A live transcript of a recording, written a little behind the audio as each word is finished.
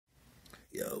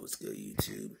Yo, what's good,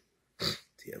 YouTube?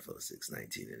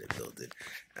 TFO619 in the building.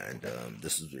 And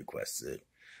this was requested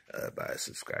by a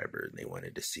subscriber, and they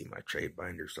wanted to see my trade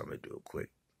binder, so I'm going to do a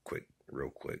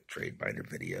real quick trade binder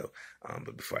video.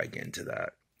 But before I get into that,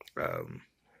 I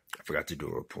forgot to do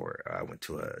a report. I went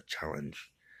to a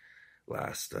challenge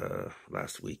last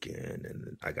weekend,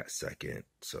 and I got second,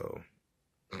 so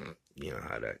you know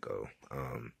how that go.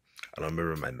 I don't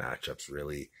remember my matchups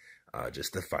really.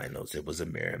 Just the finals. It was a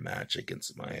mirror match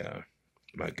against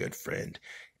my good friend,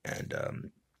 and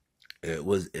it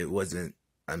wasn't.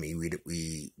 I mean,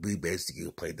 we basically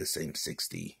played the same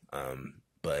 60,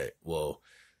 but well,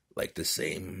 like the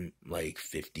same like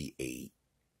 58,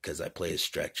 because I play a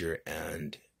stretcher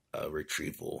and a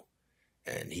retrieval,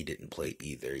 and he didn't play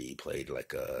either. He played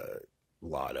like a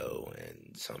lotto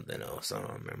and something else. I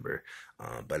don't remember,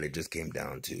 but it just came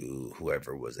down to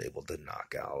whoever was able to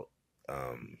knock out.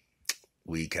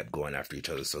 We kept going after each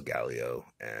other, Solgaleo,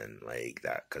 and like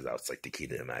that, because that was like the key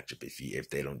to the matchup. If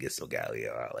they don't get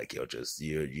Solgaleo, like you'll just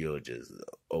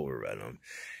overrun them.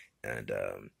 And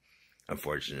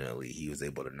unfortunately, he was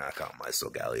able to knock out my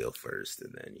Solgaleo first,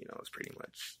 and then it's pretty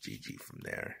much GG from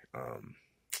there.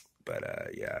 But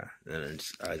yeah, and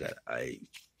I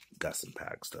got some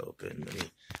packs to open.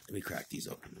 Let me crack these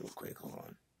open real quick. Hold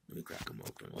on, let me crack them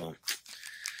open.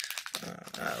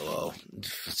 Well,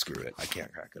 screw it. I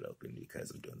can't crack it open because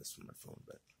I'm doing this from my phone,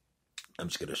 but I'm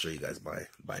just gonna show you guys my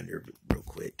binder real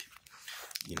quick.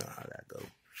 You know how that goes.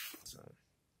 So,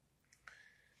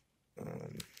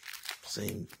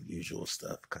 same usual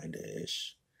stuff, kinda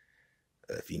ish.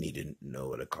 If you need to know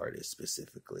what a card is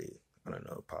specifically, I don't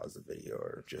know, pause the video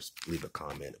or just leave a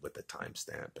comment with a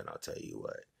timestamp, and I'll tell you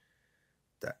what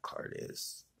that card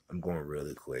is. I'm going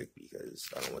really quick because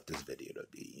I don't want this video to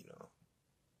be,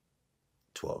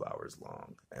 12 hours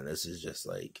long, and this is just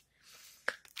like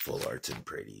full arts and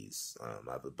pretties. I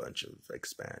have a bunch of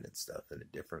expanded stuff in a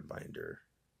different binder,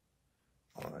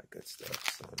 all that good stuff.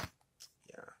 So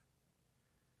yeah,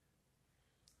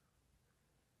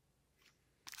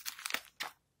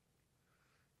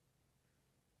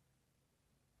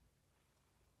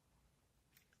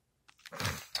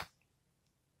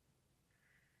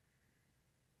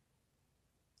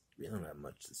 we don't have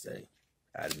much to say.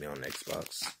 Add me on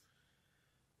Xbox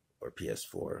or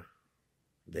PS4,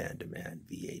 Van Demand,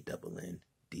 VANNDEMAND.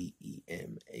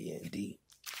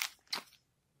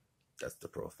 That's the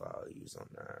profile I use on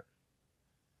that.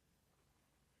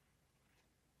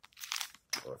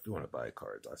 Or if you want to buy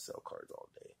cards, I sell cards all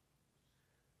day.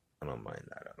 I don't mind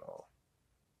that at all.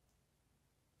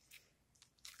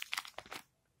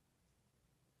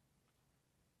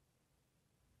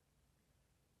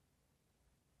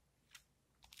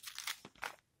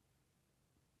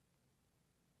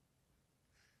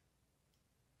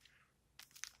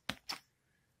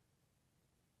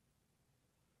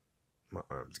 My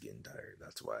arm's getting tired.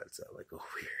 That's why it's at like a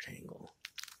weird angle.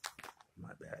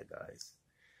 My bad, guys.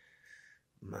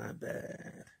 My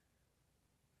bad.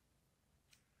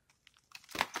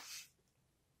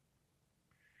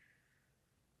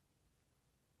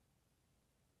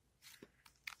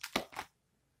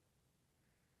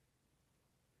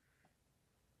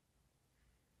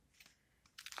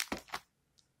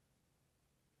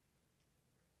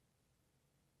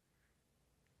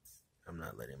 I'm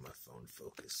not letting my phone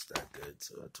focus that good,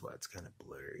 so that's why it's kind of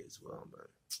blurry as well, but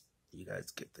you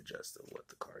guys get the gist of what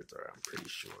the cards are, I'm pretty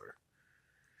sure.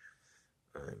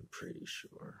 There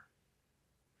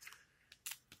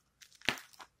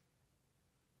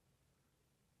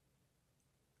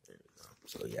we go.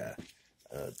 So yeah,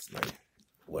 it's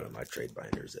one of my trade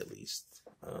binders at least.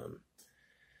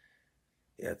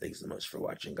 Yeah, thanks so much for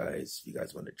watching, guys. If you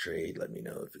guys want to trade, let me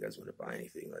know. If you guys want to buy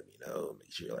anything, let me know.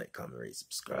 Make sure you like, comment, rate,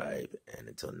 subscribe. And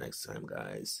until next time,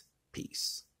 guys,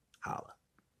 peace. Holla.